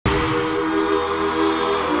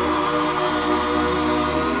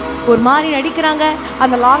ஒரு மாதிரி நடிக்கிறாங்க,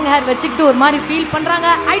 அந்த லாங் ஹேர் வச்சுக்கிட்டு ஒரு மாதிரி ஃபீல் பண்றாங்க.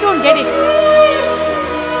 I don't get it.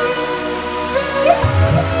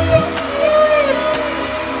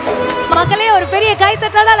 மக்களே ஒரு பெரிய கை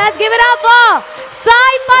தட்டலாம். Let's give it up for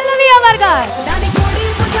Sai Pallavi அவர்கள்.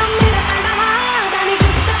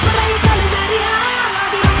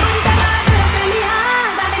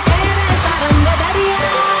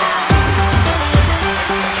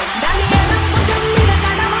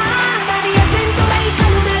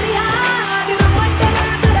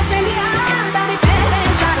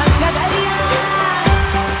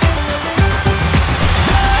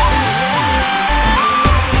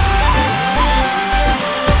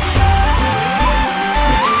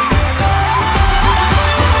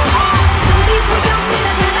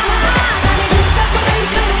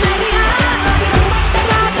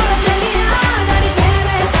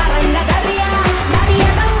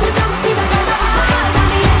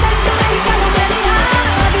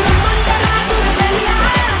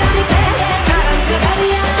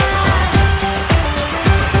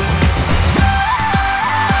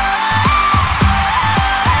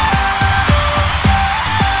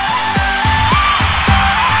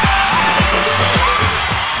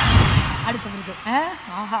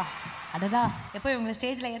 எப்போ இவங்களை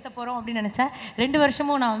ஸ்டேஜில் ஏற்ற போகிறோம் அப்படின்னு நினச்சேன். 2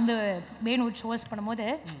 வருஷமும் நான் வந்து பெஹிண்ட்வுட்ஸ் ஹோஸ்ட் பண்ணும்போது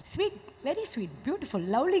sweet, very sweet, beautiful,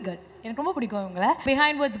 lovely girl. எனக்கு ரொம்ப பிடிக்கும் இவங்களை.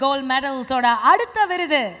 பெஹிண்ட்வுட்ஸ் கோல்ட் மெடல்ஸோட அடுத்த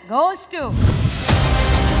விருது goes to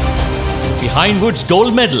Behindwoods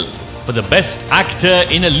Gold Medal for the Best Actor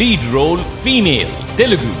in a Lead Role Female,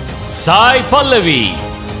 Telugu, Sai Pallavi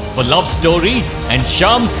for Love Story and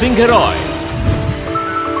Sham Singaroy.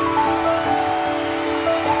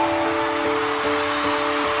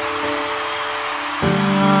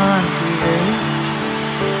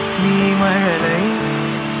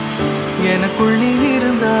 எனக்குள் நீ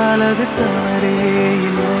இருந்தால் அது தவறே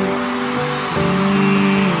இல்லை.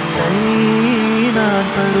 நீரை நான்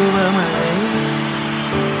பருவமழை,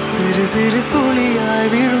 சிறு சிறு துளியாய்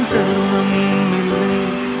விழும் தருணம் இல்லை.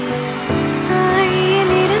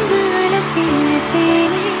 ஆழியிலிருந்து அலசி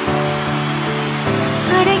இழுத்தேனே,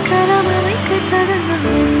 அடைக்கலம் அமைக்க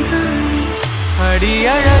தகுந்தவன்தானே. அடி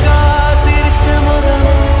அழகா சிரிச்ச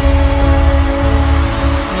முகமே,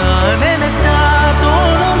 நான் நினைச்சா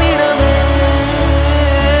தோணும் இடமே.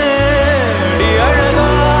 அடி அழகா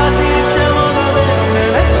சிரிச்ச முகமே,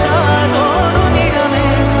 நினைச்சா தோணும் இடமே.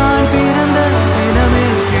 நான் பிறந்த தினமே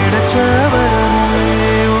கிடைச்ச வரமே.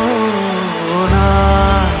 ஓ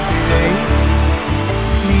நான் பிழை,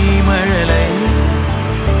 நீ மழலை,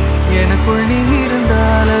 எனக்குள் நீ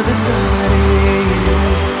இருந்தால் அது தவறே இல்லை.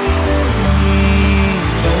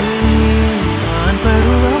 நான்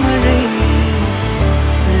பருவமழை,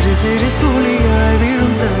 சிறு சிறு துளியாய்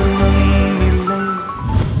விழும் தருணம் இல்லை.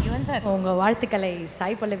 யுவன் சார், உங்க வாழ்த்துக்களை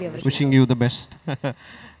சாய் பல்லவி அவர்கள். Wishing you the best.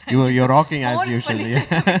 You're rocking as usual.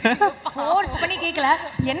 Force பண்ணி கேட்கல.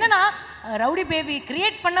 என்னன்னா ரவுடி பேபி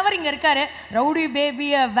கிரியேட் பண்ணவர் இங்கே இருக்காரு, ரவுடி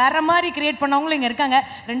பேபியை வேற மாதிரி கிரியேட் பண்ணவங்களும் இங்கே இருக்காங்க.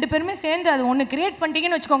 2 பேருமே சேர்ந்து அது ஒன்று கிரியேட்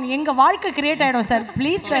பண்ணிட்டீங்கன்னு வச்சுக்கோங்க, எங்கள் வாழ்க்கை கிரியேட் ஆகிடும் சார்.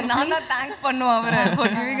 ப்ளீஸ் சார், நான் தான் தேங்க் பண்ணுவோம் அவரை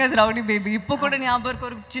for giving us rowdy baby. இப்போ கூட ஞாபகம் இருக்கு,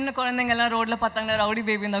 ஒரு சின்ன குழந்தைங்க எல்லாம் ரோட்ல பார்த்தாங்கன்னா ரவுடி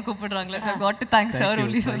பேபி தான் கூப்பிடுறாங்களே. So God to thanks sir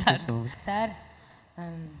only for that. Sir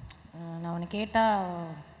நான் ஒன்று கேட்டால்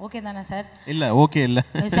ஓகே தானே சார்? இல்லை ஓகே இல்லை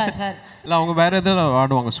சார். சார் இல்லை, அவங்க வேற எதாவது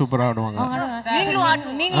ஆடுவாங்க, சூப்பராக ஆடுவாங்க. நீங்களும்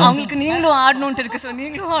ஆடணும், அவங்களுக்கு நீங்களும் ஆடணும்னு இருக்கு. ஸோ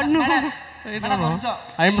நீங்களும் ஆடணும்.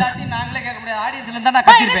 நாங்களே கேட்க முடியாது, ஆடியன்ஸ்ல இருந்தா நான்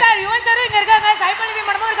கத்திருப்பேன். சார் யுவன் சார் இங்க இருக்காங்க, சாய் பல்லவி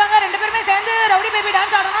மேடமும் இருக்காங்க. 2 பேருமே சேர்ந்து ரவுடி பேபி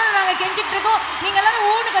டான்ஸ் ஆடணும்னு நாங்க கெஞ்சிட்டு இருக்கோம். நீங்க எல்லாரும்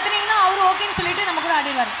ஊன்னு கத்துனீங்கன்னா அவரு ஓகேன்னு சொல்லிட்டு நம்ம கூட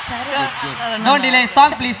ஆடிடுவாரு. Sir no delay,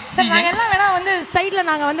 song please. Sir நாங்க எல்லாம் வேணா வந்து சைடுல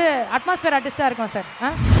நாங்க வந்து அட்மாஸ்பியர் ஆர்டிஸ்டா இருக்கோம் சார்.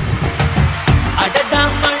 அடடா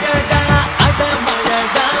மழடா அட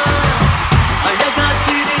மழடா, அழகா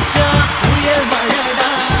சிரிச்சா புயல் மழடா.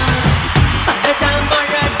 அடடா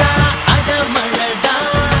மழடா அட மழடா,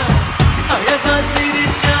 அழகா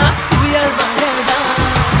சிரிச்சா புயல் மழடா.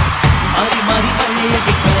 மாறி மாறி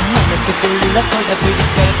மழையடிக்க மனசுக்குள்ள கொடை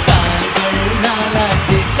பிடிக்க, கால்கள்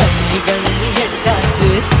நாளாச்சு கைகள் எட்டாச்சு,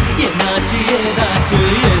 என்னாச்சு ஏதாச்சு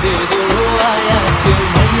எதேதோ ஆயாச்சு.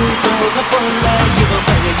 மயில் போக போல இவ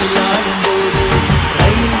மழையில் ஆடும்போது,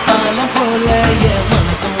 ரயில் பாலம் போல என்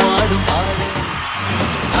மனசும் ஆடும் பாடு.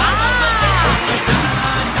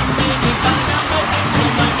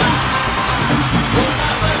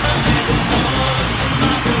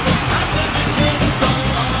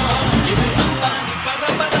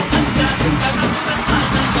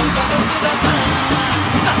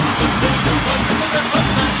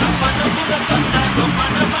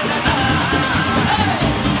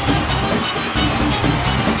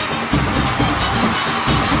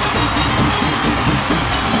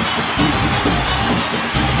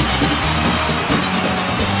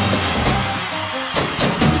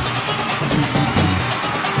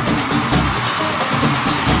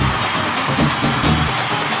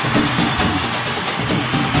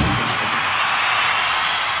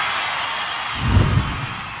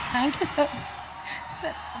 Thank you sir.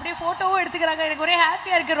 சார் அப்படியே ஃபோட்டோவும் எடுத்துக்கிறாங்க. எனக்கு ஒரே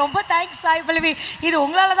ஹாப்பியாக இருக்குது. ரொம்ப தேங்க்ஸ் சாய் பல்லவி. இது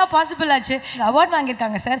உங்களால் தான் பாசிபிள் ஆச்சு. அவார்ட்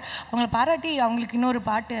வாங்கியிருக்காங்க சார். அவங்கள பாராட்டி அவங்களுக்கு இன்னொரு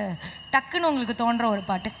பாட்டு டக்குன்னு உங்களுக்கு தோன்ற ஒரு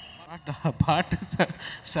பாட்டு. பாட்டு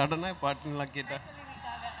சடனாக பாட்டுலாம் கேட்டா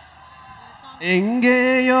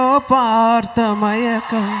எங்கேயோ பார்த்த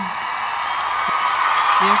மயக்கம்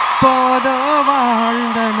எப்போதோ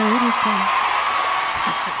வாழ்ந்த நெருக்கம்.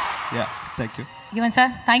 Thank you Yuvan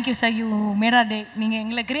sir. Thank you sir. You mat R டே. நீங்கள்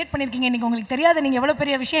எங்களை கிரியேட் பண்ணியிருக்கீங்க. இன்றைக்கி உங்களுக்கு தெரியாது நீங்கள் எவ்வளோ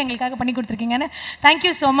பெரிய விஷயம் எங்களுக்காக பண்ணி கொடுத்துருக்கீங்கன்னு.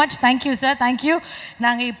 Thank you so much. Thank you sir. Thank you.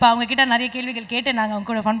 நாங்கள் இப்போ அவங்கக்கிட்ட நிறைய கேள்விகள் கேட்டு நாங்கள் அவங்க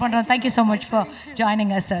கூட ஃபன் பண்ணுறோம். Thank you so much for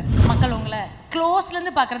joining us sir. மக்கள் உங்களை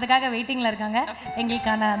க்ளோஸ்லேருந்து பார்க்குறதுக்காக வெயிட்டிங்கில் இருக்காங்க.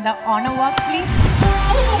 எங்களுக்கான அந்த ஆனர் வாக் ப்ளீஸ்.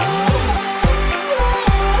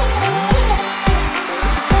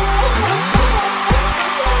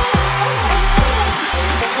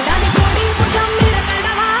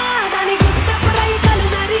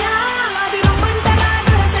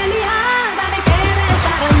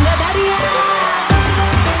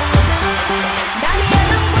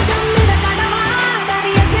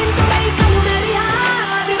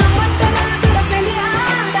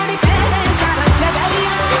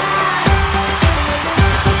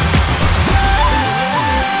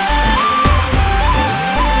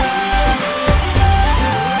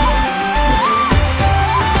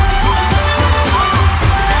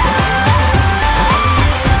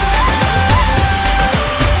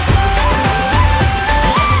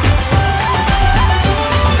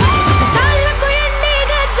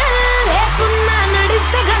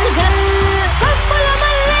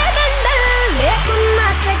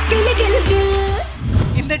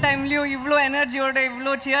 இவ்வளோ எனர்ஜியோட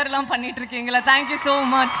இவ்வளோ சியர்லாம் பண்ணிட்டு இருக்கீங்களா? Thank you so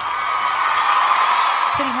much.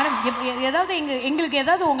 சரி மேடம், ஏதாவது எங்களுக்கு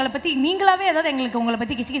ஏதாவது உங்களை பற்றி நீங்களாவே ஏதாவது எங்களுக்கு உங்களை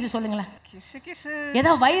பற்றி கிசு கிசு சொல்லுங்களேன். கிசு கிசு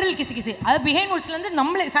ஏதாவது வைரல் கிசு கிசு. அது பிஹைண்ட்வுட்ஸ்லேருந்து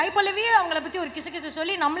நம்மளே சாய் பல்லவி அவங்கள பற்றி ஒரு கிசு கிசு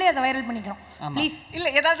சொல்லி நம்மளே அதை வைரல் பண்ணிக்கிறோம் ப்ளீஸ்.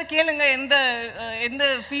 இல்லை ஏதாவது கேளுங்க. எந்த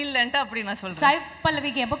ஃபீல்ன்ட்டு அப்படி நான் சொல்கிறேன். சாய்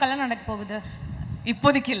பல்லவிக்கு எப்போ கல்யாணம் நடக்க போகுது?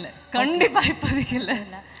 இப்போதைக்கு இல்லை, கண்டிப்பாக இப்போதைக்கு இல்லை.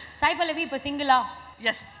 சாய் பல்லவி இப்போ சிங்கிளா?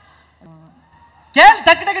 எஸ். கேளு,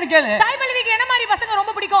 டக்கு டக்குன்னு கேளு. சாய் பல்லவிக்கு என்ன மாதிரி பசங்க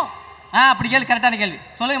ரொம்ப பிடிக்கும்? அப்படி கேளு, கரெக்டான கேள்வி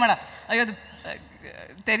சொல்லுங்க மேடம். ஐயோ அது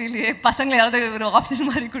தெரியலையே. பசங்களை ஏதாவது ஒரு ஆப்ஷன்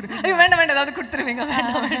மாதிரி கொடுங்க. ஐயோ வேண்டாம் வேண்டாம், ஏதாவது கொடுத்துருவீங்க.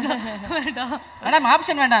 வேண்டாம் வேண்டாம் வேண்டாம் மேடம்,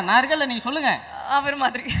 ஆப்ஷன் வேண்டாம், நான் இருக்கல, நீங்க சொல்லுங்க. அவர்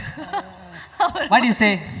மாதிரி. What you say?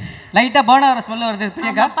 லைட்டா பர்ன் ஆகிற ஸ்மெல் வருது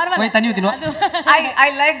பிரியங்கா, போய் தண்ணி ஊத்திடுவா. I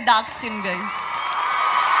like dark skin guys.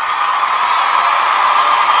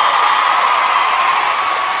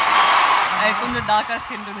 கொஞ்சம் டார்க்கா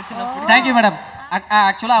ஸ்கின் இருந்துச்சுன்னா. Thank you madam.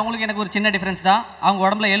 ஆக்சுவலாக அவங்களுக்கு எனக்கு ஒரு சின்ன டிஃப்ரென்ஸ் தான். அவங்க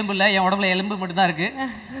உடம்புல எலும்பு இல்லை, என் உடம்புல எலும்பு மட்டும் தான் இருக்கு.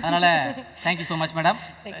 அதனால தேங்க்யூ ஸோ மச் மேடம்.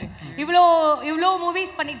 இவ்வளோ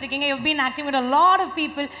மூவிஸ் பண்ணிட்டு இருக்கீங்க. You been acting with a lot of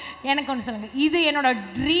people. எனக்கு ஒன்று சொல்லுங்க, இது என்னோட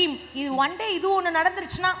ட்ரீம். இது ஒன் டே இது ஒன்று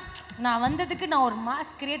நடந்துருச்சுன்னா நான் வந்ததுக்கு நான் ஒரு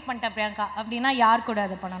மாஸ் கிரியேட் பண்ணிட்டேன் பிரியங்கா அப்படின்னா யார் கூட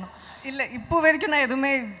அதை பண்ணணும்? இல்லை இப்போ வரைக்கும் நான்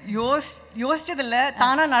எதுவுமே யோசிச்சதில்லை.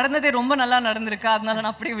 தானாக நடந்ததே ரொம்ப நல்லா நடந்திருக்கு. அதனால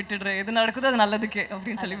நான் அப்படியே விட்டுடுறேன். எது நடக்குதோ அது நல்லதுக்கு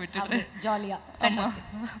அப்படின்னு சொல்லி விட்டுடுறேன். ஜாலியா.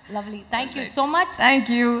 Lovely. Thank you so much.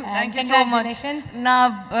 Thank you so much.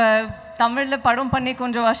 நான் தமிழில் படம் பண்ணி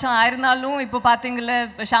கொஞ்சம் வருஷம் ஆயிருந்தாலும் இப்போ பார்த்தீங்கள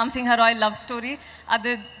ஷாம் சிங் ஹராய் லவ் ஸ்டோரி, அது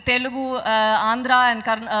தெலுங்கு, ஆந்திரா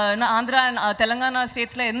அண்ட் தெலுங்கானா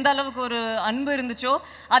ஸ்டேட்ஸில் எந்த அளவுக்கு ஒரு அன்பு இருந்துச்சோ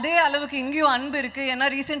அதே அளவுக்கு இங்கேயும் அன்பு இருக்குது.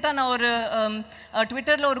 ஏன்னா ரீசெண்டாக நான் ஒரு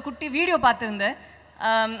ட்விட்டரில் ஒரு குட்டி வீடியோ பார்த்துருந்தேன்.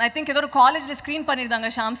 ஐ திங்க் ஏதோ ஒரு காலேஜில் ஸ்க்ரீன் பண்ணியிருந்தாங்க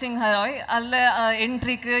ஷாம் சிங் ஹராய். அதில்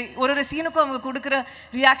என்ட்ரிக்கு ஒரு சீனுக்கும் அவங்க கொடுக்குற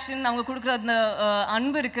ரியாக்ஷன், அவங்க கொடுக்குற அந்த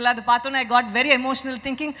அன்பு இருக்குல்ல, அது பார்த்தோன்னே I got very emotional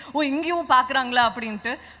thinking, ஓ இங்கேயும் பார்க்குறாங்களா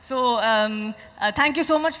அப்படின்ட்டு. So thank you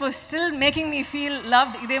so much for still making me feel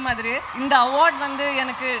loved. இதே மாதிரி இந்த அவார்ட் வந்து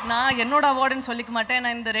எனக்கு நான் என்னோட அவார்டுன்னு சொல்லிக்க மாட்டேன்.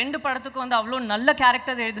 நான் இந்த 2 படத்துக்கும் வந்து அவ்வளோ நல்ல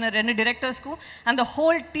கேரக்டர்ஸ் எழுதின 2 டிரெக்டர்ஸ்க்கும் அந்த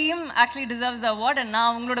whole team actually deserves the award. And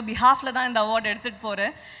நான் அவங்களோட பிஹாஃபில் தான் இந்த அவார்டு எடுத்துகிட்டு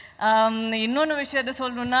போகிறேன். இன்னொன்று விஷயத்தை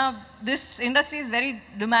சொல்லணுன்னா, this industry is very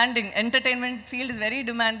demanding. Entertainment field is very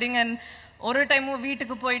demanding. And ஒரு டைமும்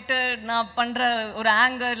வீட்டுக்கு போயிட்டு நான் பண்ணுற ஒரு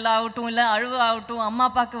ஆங்கரில் ஆகட்டும், இல்லை அழுவு ஆகட்டும், அம்மா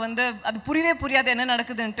அப்பாவுக்கு வந்து அது புரியாது என்ன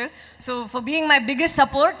நடக்குதுன்ட்டு. So for being my biggest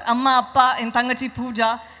support, அம்மா அப்பா, என் தங்கச்சி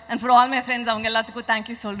Pooja, and for all my friends, அவங்க எல்லாத்துக்கும்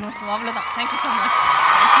தேங்க்யூ சொல்லணும். ஸோ அவ்வளோதான். Thank you so much.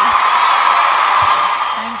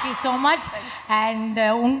 Thank you so much. And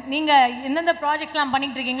நீங்கள் எந்தெந்த ப்ராஜெக்ட்ஸ்லாம்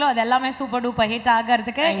பண்ணிட்டு இருக்கீங்களோ அது எல்லாமே சூப்பர் டூப்பர் ஹிட்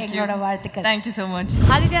ஆகிறதுக்கு எங்களோட வாழ்த்துக்கள். Thank you so much.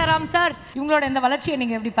 Aditya Ram sir, இவங்களோட இந்த வளர்ச்சியை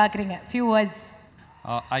நீங்கள் எப்படி பார்க்குறீங்க? Few words.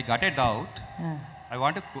 I got a doubt. I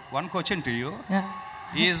want one question to you.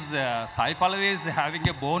 Is Sai Pallavi is having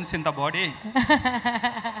a bones in the body?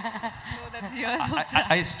 No, that's yours.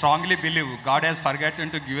 I strongly believe God has forgotten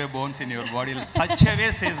to give a bones in your body. Such a way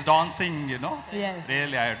she is dancing, you know. Yes.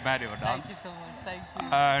 Really, I admire your dance. Thank you so much. Thank you.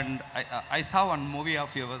 And I saw one movie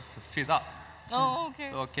of yours, Fida. Oh,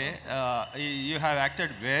 okay. Okay. You have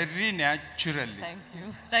acted very naturally.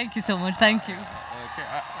 Thank you so much. Thank you. Okay.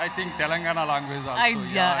 I think Telangana language also.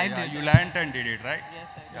 I did. You learnt and did it, right? Yes,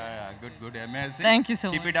 I did. Yeah. Good. Amazing. Thank you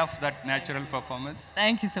so Keep much. it up, that natural performance.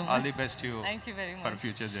 Thank you so much. All the best to you. Thank you very for much.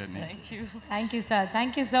 future journey. Thank you. Thank you, sir.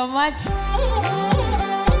 Thank you so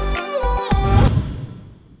much.